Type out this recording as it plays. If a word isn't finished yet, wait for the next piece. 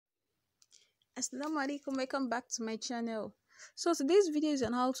Assalamu alaikum, welcome back to my channel. So today's video is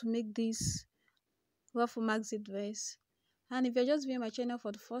on how to make this Ruffle Maxi dress. And if you're just viewing my channel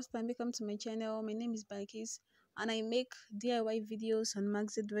for the first time, welcome to my channel. My name is Balkis and I make DIY videos on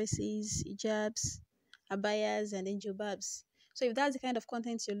maxi dresses, hijabs, abayas and hijabs. So if that's the kind of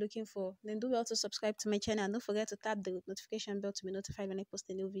content you're looking for, then do well to subscribe to my channel and don't forget to tap the notification bell to be notified when I post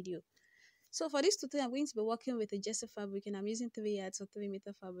a new video. So for this tutorial, I'm going to be working with a jersey fabric and I'm using 3 yards or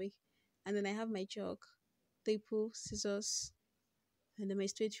 3-meter fabric. And then I have my chalk, taperule, scissors, and then my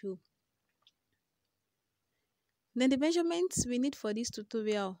straight rule. Then the measurements we need for this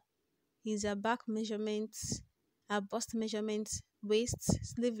tutorial is a back measurement, a bust measurement, waist,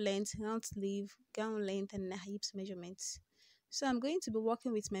 sleeve length, round sleeve, gown length, and hips measurements. So I'm going to be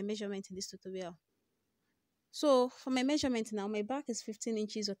working with my measurement in this tutorial. So for my measurement now, my back is 15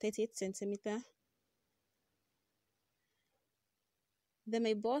 inches or 38 centimeter. Then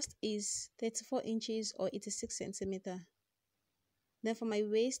my bust is 34 inches or 86 centimeter. Then for my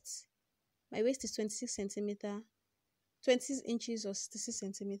waist is 26 centimeter, 26 inches or 66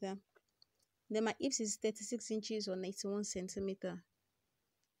 centimeter. Then my hips is 36 inches or 91 centimeter.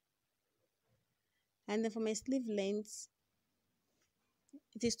 And then for my sleeve length,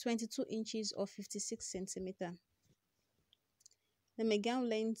 it is 22 inches or 56 centimeter. Then my gown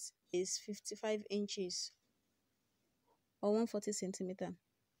length is 55 inches or 140 centimeter.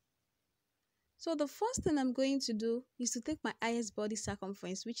 So the first thing I'm going to do is to take my highest body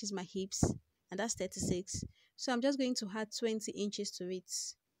circumference, which is my hips, and that's 36. So I'm just going to add 20 inches to it.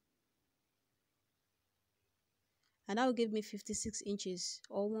 And that will give me 56 inches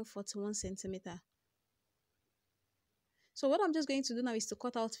or 141 centimeter. So what I'm just going to do now is to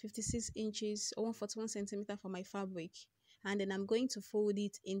cut out 56 inches or 141 centimeter for my fabric. And then I'm going to fold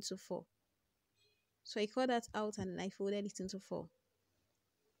it into 4. So I cut that out and I folded it into 4.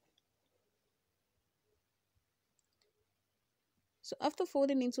 So after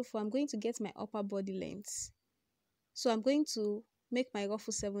folding into 4, I'm going to get my upper body length. So I'm going to make my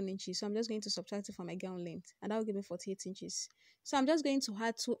ruffle 7 inches. So I'm just going to subtract it from my gown length. And that will give me 48 inches. So I'm just going to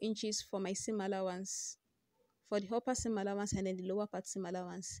add 2 inches for my seam allowance. For the upper seam allowance and then the lower part seam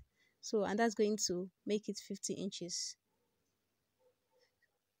allowance. So, and that's going to make it 50 inches.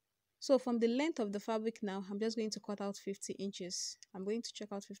 So from the length of the fabric now, I'm just going to cut out 50 inches. I'm going to check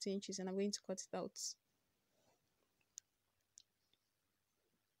out 50 inches and I'm going to cut it out.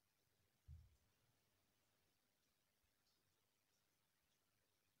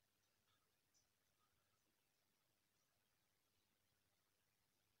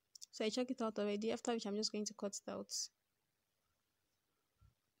 So I check it out already, after which I'm just going to cut it out.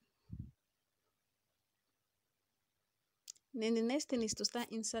 And then the next thing is to start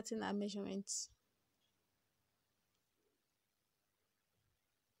inserting our measurements.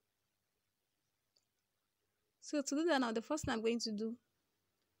 So to do that now, the first thing I'm going to do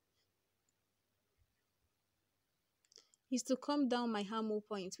is to come down my armhole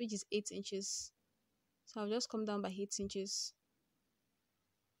point, which is 8 inches. So I'll just come down by 8 inches.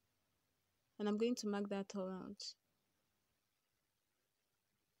 And I'm going to mark that around.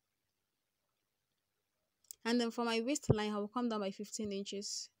 And then for my waistline, I will come down by 15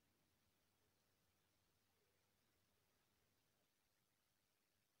 inches.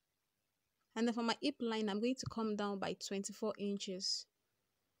 And then for my hip line, I'm going to come down by 24 inches.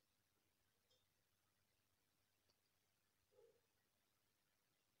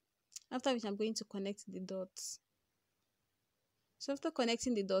 After which I'm going to connect the dots. So after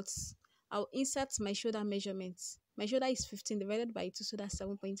connecting the dots, I'll insert my shoulder measurements. My shoulder is 15 divided by 2, so that's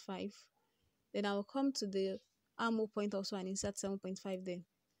 7.5. Then I'll come to the armhole point also and insert 7.5 there.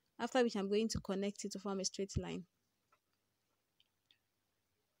 After which I'm going to connect it to form a straight line.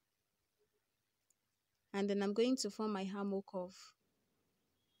 And then I'm going to form my armhole curve.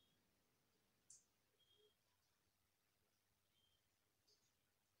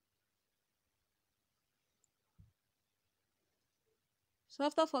 So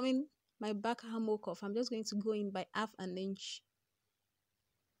after forming my back armhole curve, I'm just going to go in by half an inch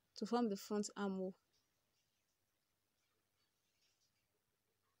to form the front armhole.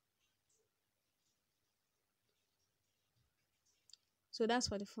 So that's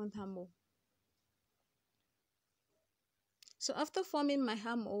for the front armhole. So after forming my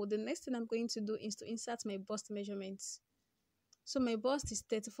armhole, the next thing I'm going to do is to insert my bust measurements. So my bust is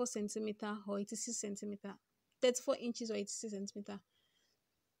 34 centimeter or 86 centimeter, 34 inches or 86 centimeter.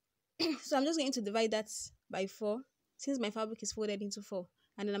 So I'm just going to divide that by 4 since my fabric is folded into 4.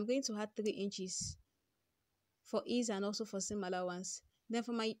 And then I'm going to add 3 inches for ease and also for seam allowance. Then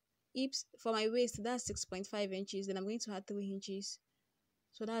for my hips, for my waist, that's 6.5 inches. Then I'm going to add 3 inches.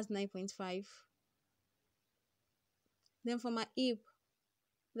 So that's 9.5. Then for my hip,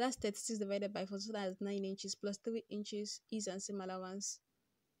 that's 36 divided by 4, so that's 9 inches plus 3 inches is and seam allowance.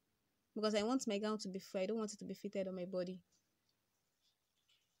 Because I want my gown to be free, I don't want it to be fitted on my body.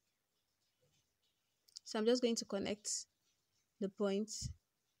 So I'm just going to connect the points.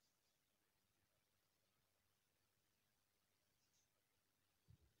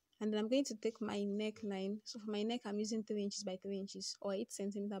 And then I'm going to take my neckline. So for my neck, I'm using 3 inches by 3 inches or 8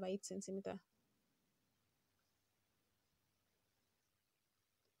 centimeter by 8 centimeter.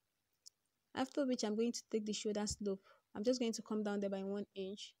 After which, I'm going to take the shoulder slope. I'm just going to come down there by 1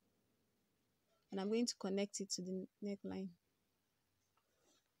 inch. And I'm going to connect it to the neckline.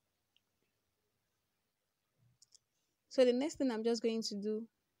 So the next thing I'm just going to do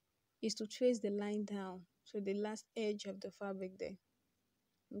is to trace the line down. So the last edge of the fabric there.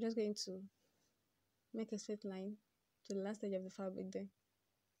 I'm just going to make a straight line to the last edge of the fabric there.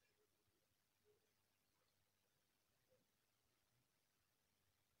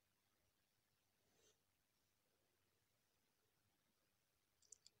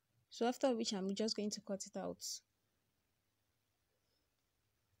 So after which, I'm just going to cut it out.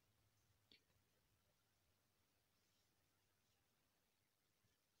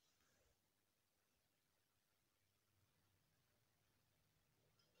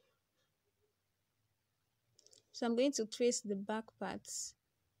 So I'm going to trace the back parts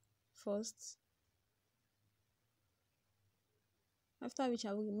first. After which,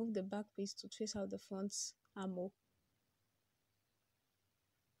 I will remove the back piece to trace out the front armhole.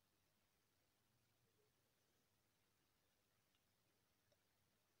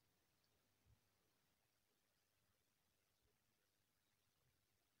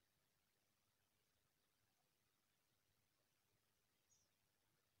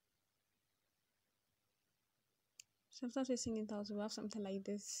 So after tracing it out, we'll have something like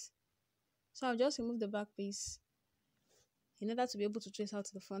this. So I'll just remove the back piece in order to be able to trace out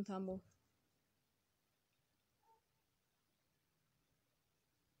the front armhole.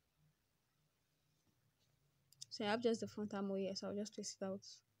 So I have just the front armhole here, so I'll just trace it out.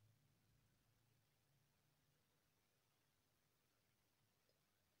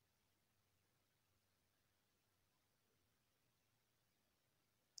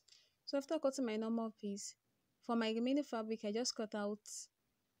 So after cutting my normal piece, for my remaining fabric, I just cut out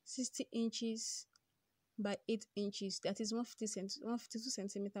 60 inches by 8 inches. That is 152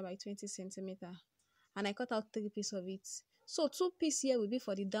 centimeter by 20 centimeter. And I cut out 3 pieces of it. So 2 pieces here will be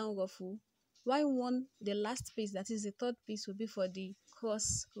for the down ruffle, while the last piece, that is the third piece, will be for the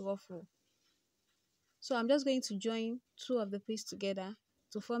cross ruffle. So I'm just going to join 2 of the pieces together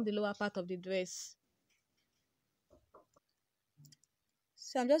to form the lower part of the dress.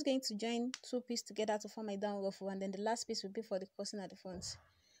 So I'm just going to join 2 pieces together to form my down ruffle, and then the last piece will be for the crossing at the front.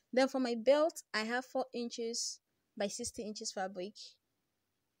 Then for my belt, I have 4 inches by 60 inches fabric.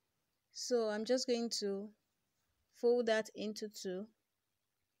 So I'm just going to fold that into 2.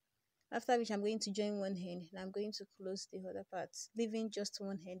 After which, I'm going to join one end and I'm going to close the other part, leaving just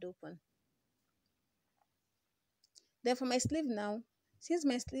one end open. Then for my sleeve now, since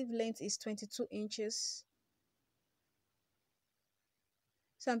my sleeve length is 22 inches,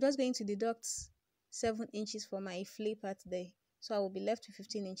 so I'm just going to deduct 7 inches for my flare part there. So I will be left with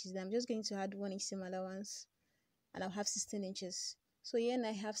 15 inches. Then I'm just going to add 1 inch seam allowance and I'll have 16 inches. So here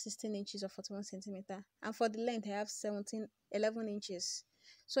I have 16 inches or 41 centimeter. And for the length, I have 11 inches.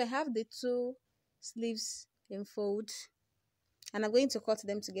 So I have the 2 sleeves in fold and I'm going to cut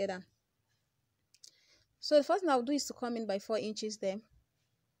them together. So the first thing I'll do is to come in by 4 inches there.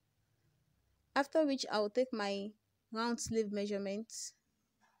 After which, I'll take my round sleeve measurement.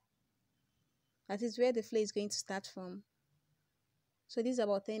 That is where the flare is going to start from. So this is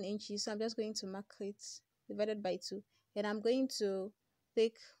about 10 inches. So I'm just going to mark it divided by 2. Then I'm going to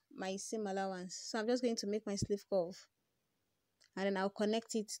take my seam allowance. So I'm just going to make my sleeve curve. And then I'll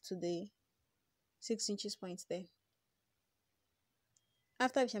connect it to the 6 inches point there.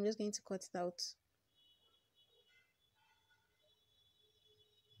 After which, I'm just going to cut it out.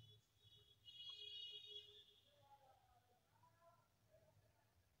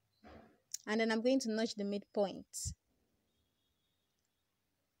 And then I'm going to notch the midpoint.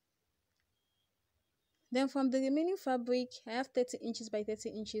 Then from the remaining fabric, I have 30 inches by 30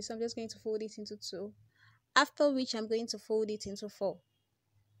 inches. So I'm just going to fold it into 2. After which, I'm going to fold it into 4.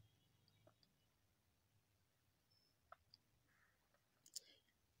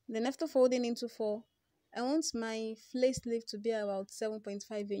 Then after folding into 4, I want my flare sleeve to be about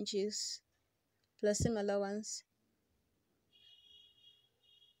 7.5 inches plus seam allowance.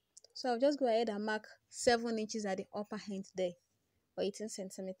 So I'll just go ahead and mark 7 inches at the upper end there, or 18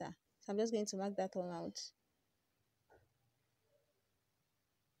 centimeter. So I'm just going to mark that one out.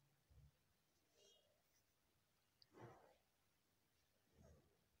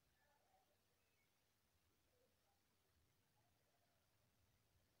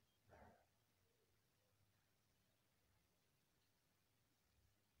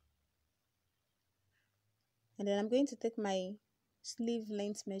 And then I'm going to take my sleeve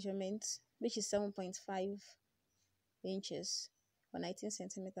length measurement, which is 7.5 inches or 19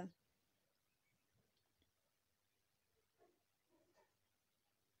 centimeter.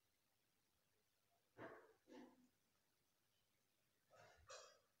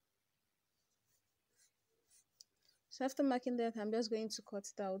 So after marking that, I'm just going to cut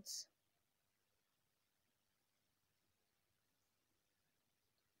it out.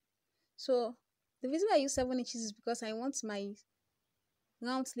 So the reason why I use 7 inches is because I want my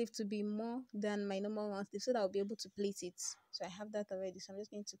round sleeve to be more than my normal round sleeve so that I'll be able to plait it. So I have that already. So I'm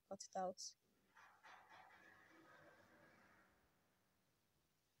just going to cut it out.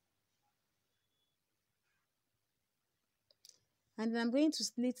 And then I'm going to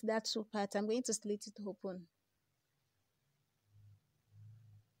slit that two part. I'm going to slit it open.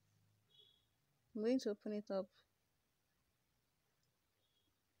 I'm going to open it up.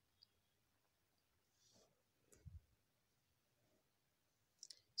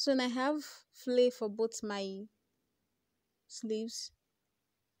 So now I have flay for both my sleeves.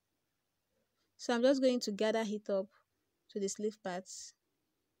 So I'm just going to gather it up to the sleeve parts.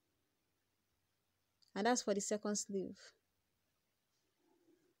 And that's for the second sleeve.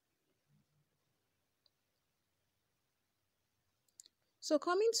 So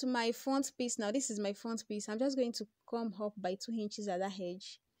coming to my front piece now, this is my front piece. I'm just going to come up by 2 inches at that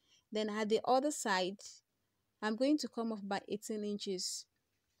edge. Then at the other side, I'm going to come up by 18 inches.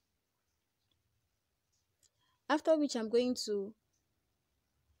 After which I'm going to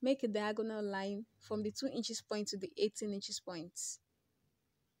make a diagonal line from the 2 inches point to the 18 inches point.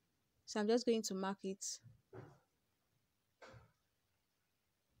 So I'm just going to mark it.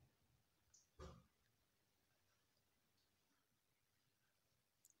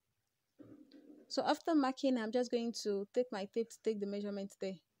 So after marking, I'm just going to take my tape to take the measurement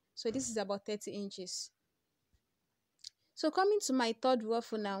there. So this is about 30 inches. So coming to my third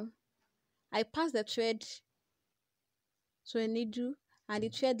ruffle now, I pass the thread to a needle and the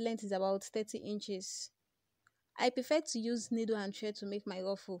thread length is about 30 inches. I prefer to use needle and thread to make my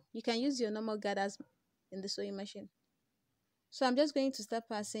ruffle. You can use your normal gathers in the sewing machine. So I'm just going to start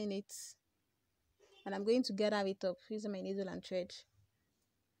passing it and I'm going to gather it up using my needle and thread.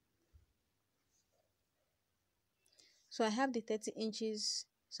 So I have the 30 inches.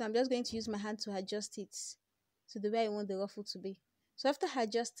 So I'm just going to use my hand to adjust it to the way I want the ruffle to be. So after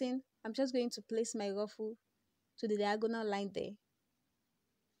adjusting, I'm just going to place my ruffle to the diagonal line there.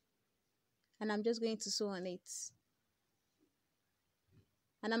 And I'm just going to sew on it.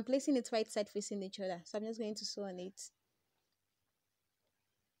 And I'm placing it right side facing each other. So I'm just going to sew on it.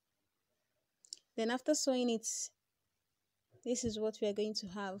 Then after sewing it, this is what we are going to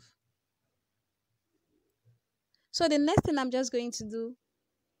have. So the next thing I'm just going to do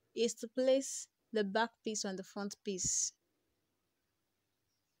is to place the back piece on the front piece.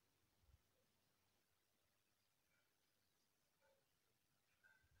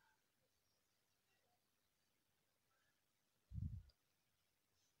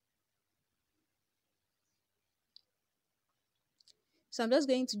 So I'm just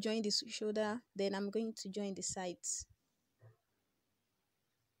going to join the shoulder, then I'm going to join the sides.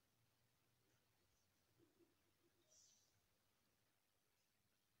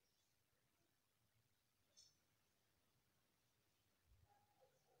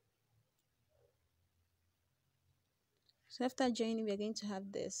 So after joining, we are going to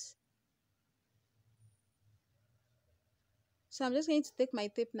have this. So I'm just going to take my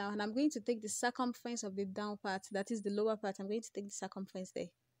tape now and I'm going to take the circumference of the down part, that is the lower part. I'm going to take the circumference there.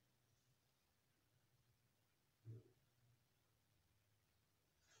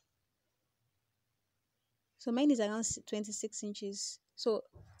 So mine is around 26 inches. So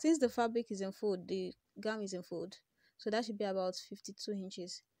since the fabric is in fold, the gown is in fold. So that should be about 52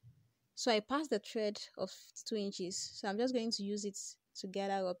 inches. So I passed the thread of 52 inches. So I'm just going to use it to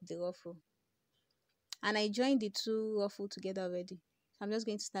gather up the ruffle. And I joined the two ruffle together already. So I'm just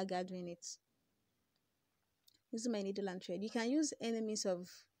going to start gathering it. Using my needle and thread. You can use any means of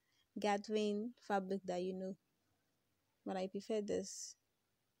gathering fabric that you know. But I prefer this.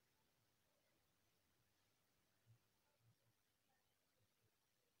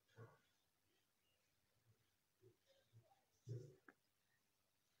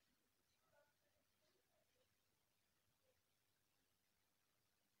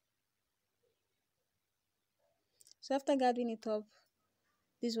 So after gathering it up,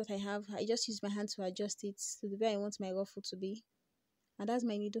 this is what I have. I just use my hand to adjust it to the way I want my ruffle to be. And that's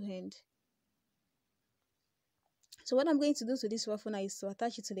my needle end. So what I'm going to do to this ruffle now is to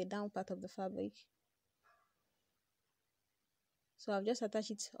attach it to the down part of the fabric. So I've just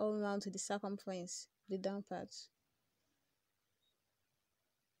attached it all around to the circumference. the down part.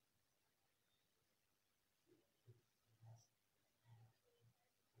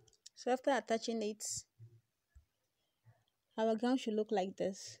 So after attaching it, our gown should look like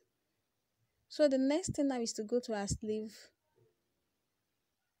this. So the next thing now is to go to our sleeve.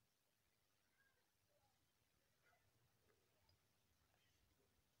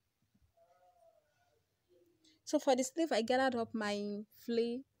 So for the sleeve, I gathered up my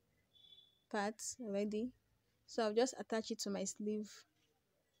flay parts already. So I'll just attach it to my sleeve.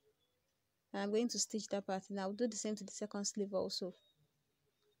 And I'm going to stitch that part, and I'll do the same to the second sleeve also.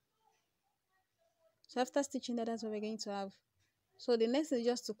 So after stitching that, that's what we're going to have. So the next is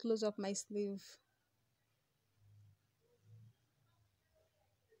just to close up my sleeve.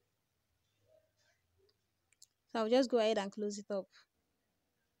 So I'll just go ahead and close it up.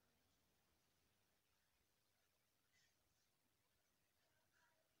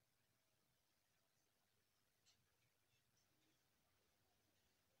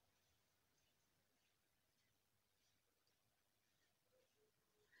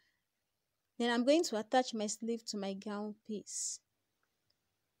 Then I'm going to attach my sleeve to my gown piece.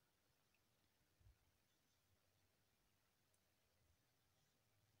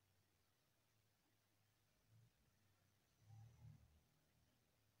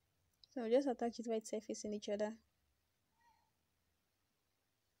 So I'll just attach it right facing each other.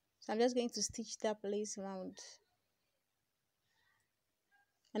 So I'm just going to stitch that place around.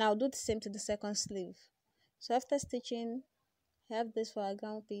 And I'll do the same to the second sleeve. So after stitching, I have this for our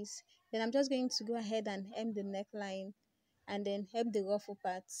gown piece. Then I'm just going to go ahead and hem the neckline and then hem the ruffle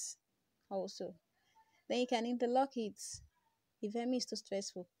parts also. Then you can interlock it if hemming is too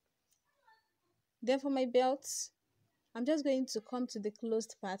stressful. Then for my belt, I'm just going to come to the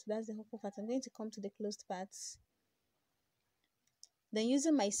closed part. That's the ruffle part. I'm going to come to the closed parts. Then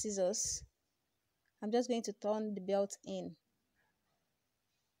using my scissors, I'm just going to turn the belt in.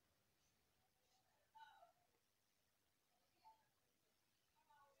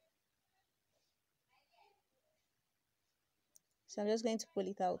 So I'm just going to pull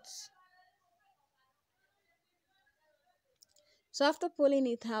it out. So after pulling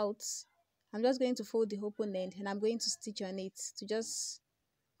it out, I'm just going to fold the open end and I'm going to stitch on it to just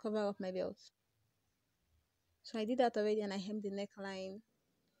cover up my belt. So I did that already and I hemmed the neckline.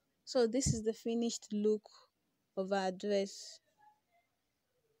 So this is the finished look of our dress.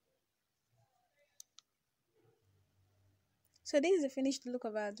 So this is the finished look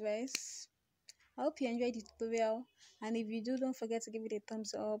of our dress. I hope you enjoyed the tutorial, and if you do, don't forget to give it a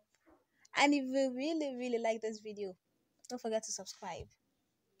thumbs up. And if you really like this video, don't forget to subscribe.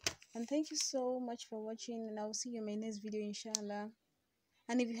 And thank you so much for watching, and I will see you in my next video, inshallah.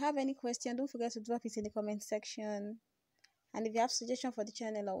 And if you have any question, don't forget to drop it in the comment section. And if you have suggestion for the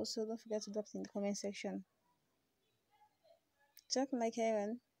channel also, don't forget to drop it in the comment section. Talk like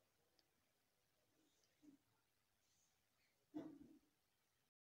Aaron.